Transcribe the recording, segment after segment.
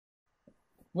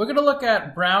We're going to look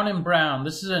at Brown & Brown.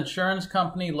 This is an insurance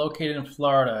company located in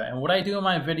Florida. And what I do in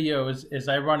my videos is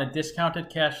I run a discounted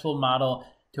cash flow model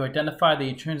to identify the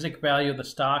intrinsic value of the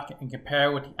stock and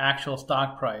compare it with the actual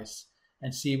stock price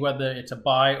and see whether it's a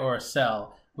buy or a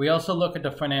sell. We also look at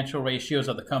the financial ratios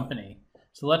of the company.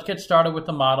 So let's get started with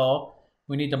the model.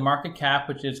 We need the market cap,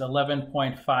 which is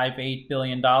 $11.58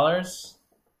 billion.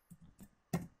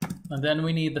 And then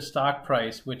we need the stock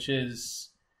price, which is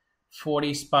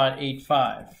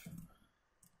 40.85.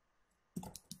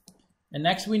 And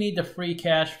next we need the free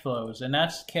cash flows, and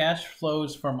that's cash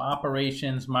flows from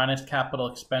operations minus capital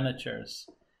expenditures.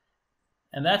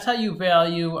 And that's how you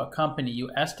value a company.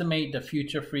 You estimate the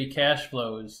future free cash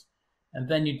flows, and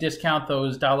then you discount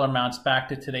those dollar amounts back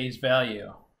to today's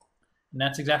value. And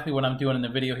that's exactly what I'm doing in the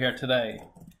video here today.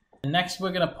 And next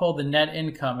we're going to pull the net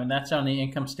income, and that's on the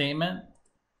income statement.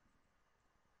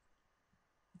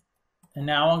 And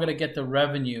now I'm going to get the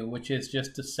revenue, which is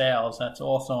just the sales. That's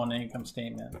also on the income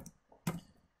statement.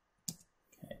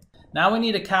 Okay. Now we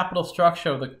need a capital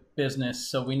structure of the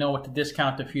business so we know what to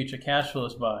discount the future cash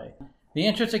flows by. The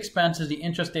interest expense is the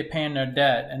interest they pay on their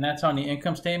debt, and that's on the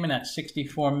income statement at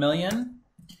 $64 million.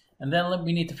 And then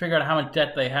we need to figure out how much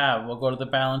debt they have. We'll go to the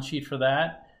balance sheet for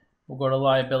that. We'll go to the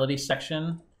liability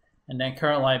section, and then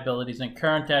current liabilities. And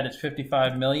current debt is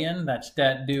 $55 million. That's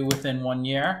debt due within 1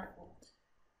 year.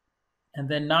 And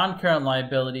then non-current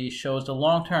liability shows the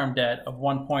long-term debt of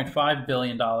 $1.5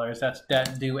 billion. That's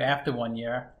debt due after 1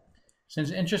 year.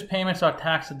 Since interest payments are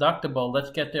tax deductible,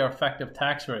 let's get their effective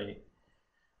tax rate.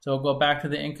 So we'll go back to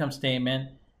the income statement,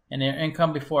 and their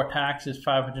income before tax is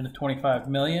 $525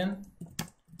 million,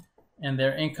 and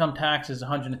their income tax is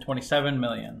 $127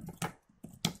 million.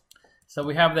 So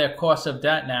we have their cost of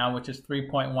debt now, which is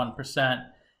 3.1%.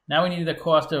 Now we need the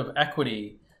cost of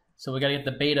equity. So we got to get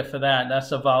the beta for that.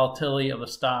 That's the volatility of the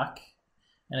stock,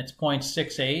 and it's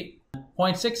 0.68.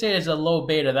 0.68 is a low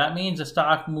beta. That means the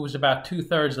stock moves about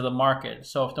 2/3 of the market.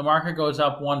 So if the market goes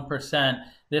up 1%,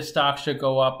 this stock should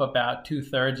go up about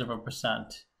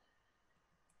 2/3%.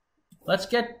 Let's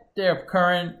get their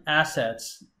current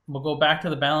assets. We'll go back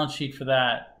to the balance sheet for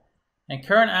that. And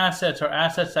current assets are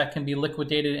assets that can be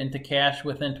liquidated into cash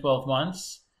within 12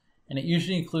 months. And it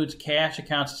usually includes cash,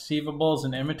 accounts receivables,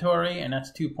 and inventory, and that's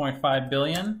 $2.5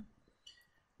 billion.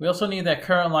 We also need their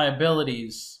current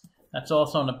liabilities. That's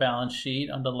also on the balance sheet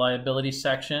under the liability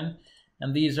section.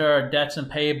 And these are debts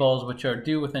and payables, which are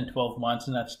due within 12 months,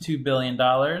 and that's $2 billion.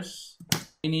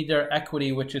 We need their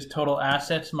equity, which is total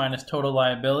assets minus total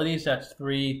liabilities. That's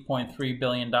 $3.3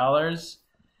 billion.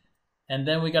 And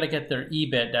then we got to get their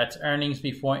EBIT. That's earnings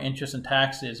before interest and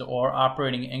taxes, or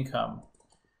operating income.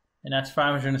 And that's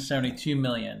 $572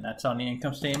 million. That's on the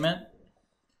income statement.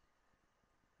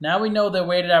 Now we know their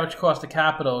weighted average cost of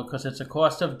capital because it's a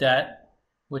cost of debt,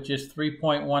 which is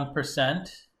 3.1%,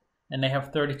 and they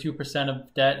have 32%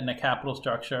 of debt in the capital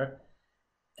structure.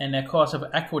 And their cost of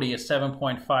equity is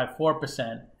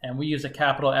 7.54%, and we use a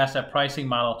capital asset pricing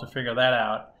model to figure that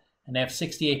out. And they have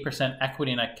 68%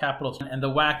 equity in that capital, and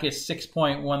the WACC is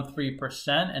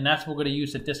 6.13%, and that's what we're going to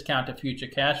use to discount the future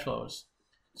cash flows.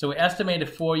 So we estimated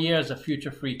 4 years of future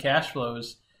free cash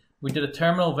flows. We did a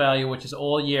terminal value, which is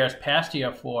all years past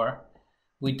year 4.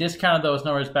 We discounted those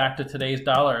numbers back to today's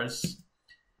dollars.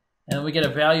 And then we get a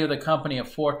value of the company of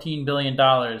 $14 billion.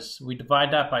 We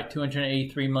divide that by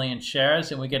 283 million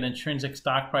shares, and we get an intrinsic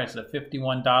stock price of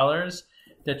 $51.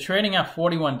 They're trading at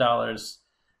 $41.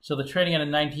 So they're trading at a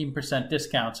 19%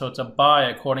 discount. So it's a buy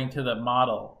according to the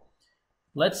model.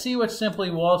 Let's see what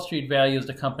Simply Wall Street values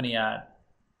the company at.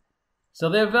 So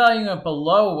they're valuing it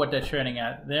below what they're trading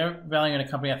at. They're valuing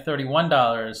the company at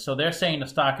 $31. So they're saying the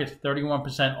stock is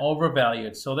 31%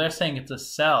 overvalued. So they're saying it's a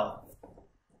sell.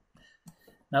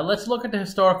 Now let's look at the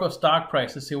historical stock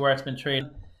price to see where it's been trading.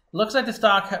 It looks like the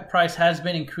stock price has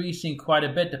been increasing quite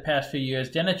a bit the past few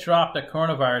years. Then it dropped at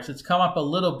coronavirus. It's come up a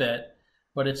little bit,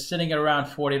 but it's sitting at around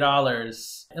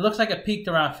 $40. It looks like it peaked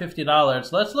around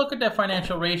 $50. Let's look at their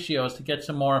financial ratios to get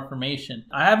some more information.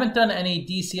 I haven't done any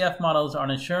DCF models on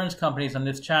insurance companies on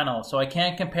this channel, so I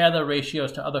can't compare their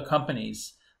ratios to other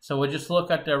companies. So we'll just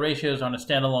look at their ratios on a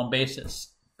standalone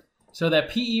basis. So their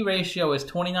PE ratio is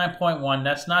 29.1.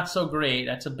 That's not so great.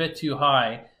 That's a bit too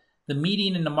high. The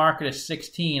median in the market is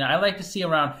 16. I like to see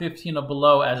around 15 or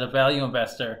below as a value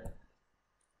investor.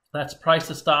 That's price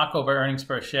to stock over earnings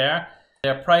per share.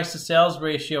 Their price to sales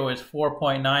ratio is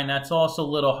 4.9. That's also a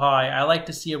little high. I like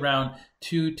to see around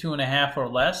 2, 2.5 or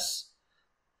less.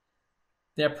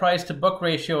 Their price to book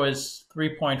ratio is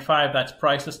 3.5. That's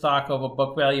price to stock over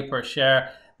book value per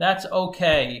share. That's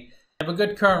okay. They have a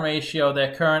good current ratio.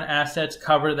 Their current assets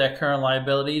cover their current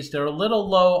liabilities. They're a little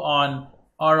low on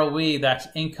ROE, that's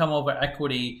income over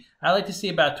equity, I like to see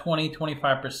about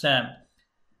 20-25%.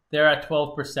 They're at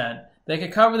 12%. They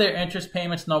could cover their interest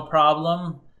payments no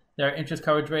problem. Their interest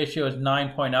coverage ratio is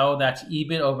 9.0. That's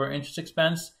EBIT over interest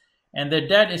expense. And their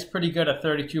debt is pretty good at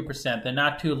 32%. They're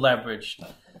not too leveraged.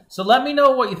 So let me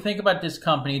know what you think about this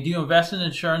company. Do you invest in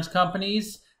insurance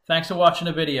companies? Thanks for watching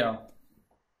the video.